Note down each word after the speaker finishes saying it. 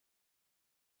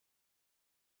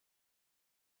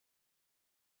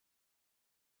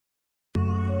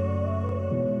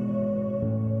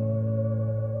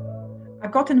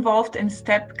got involved in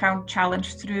Step Count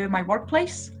Challenge through my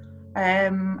workplace.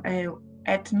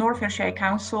 At North Ayrshire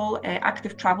Council,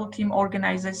 Active Travel Team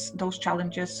organises those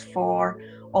challenges for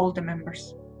all the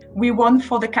members. We won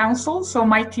for the council, so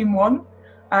my team won.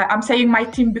 I'm saying my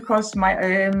team because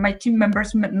my team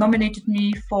members nominated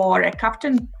me for a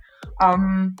captain.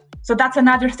 So that's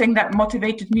another thing that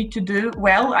motivated me to do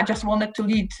well. I just wanted to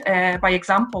lead by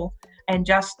example and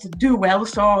just do well,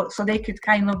 so they could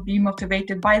kind of be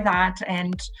motivated by that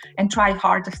and try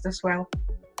hardest as well.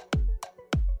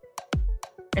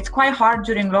 It's quite hard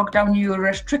during lockdown. You're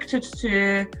restricted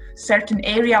to certain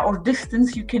area or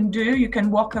distance you can do. You can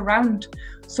walk around.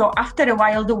 So after a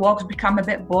while, the walks become a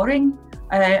bit boring,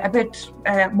 a bit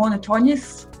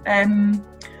monotonous.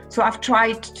 So I've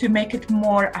tried to make it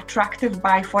more attractive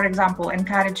by, for example,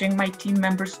 encouraging my team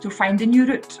members to find a new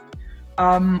route,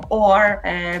 or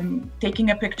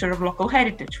taking a picture of local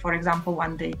heritage, for example,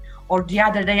 one day. Or the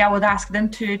other day, I would ask them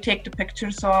to take the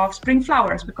pictures of spring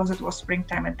flowers because it was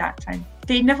springtime at that time.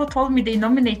 They never told me they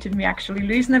nominated me, actually.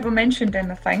 Louise never mentioned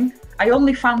anything. I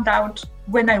only found out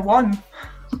when I won.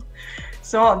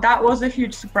 So that was a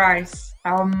huge surprise.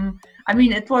 I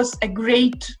mean, it was a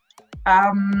great,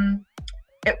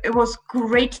 it was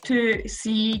great to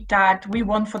see that we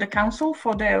won for the council,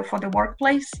 for the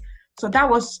workplace. So that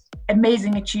was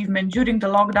amazing achievement during the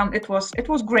lockdown. It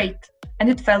was great, and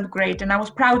it felt great, and I was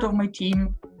proud of my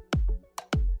team.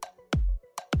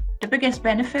 The biggest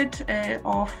benefit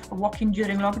of walking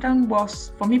during lockdown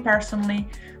was, for me personally,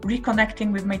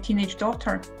 reconnecting with my teenage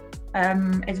daughter.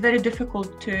 It's very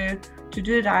difficult to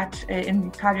do that in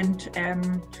current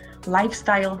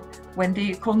lifestyle when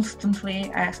they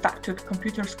constantly stuck to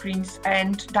computer screens,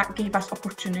 and that gave us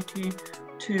opportunity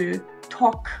to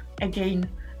talk again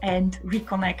and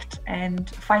reconnect and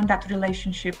find that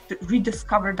relationship,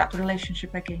 rediscover that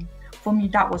relationship again. For me,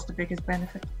 that was the biggest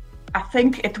benefit. I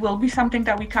think it will be something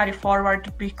that we carry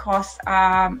forward because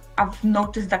I've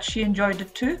noticed that she enjoyed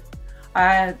it too.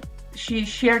 She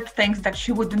shared things that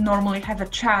she wouldn't normally have a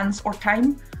chance or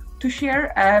time to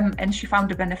share, and she found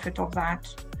the benefit of that.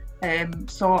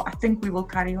 So I think we will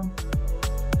carry on.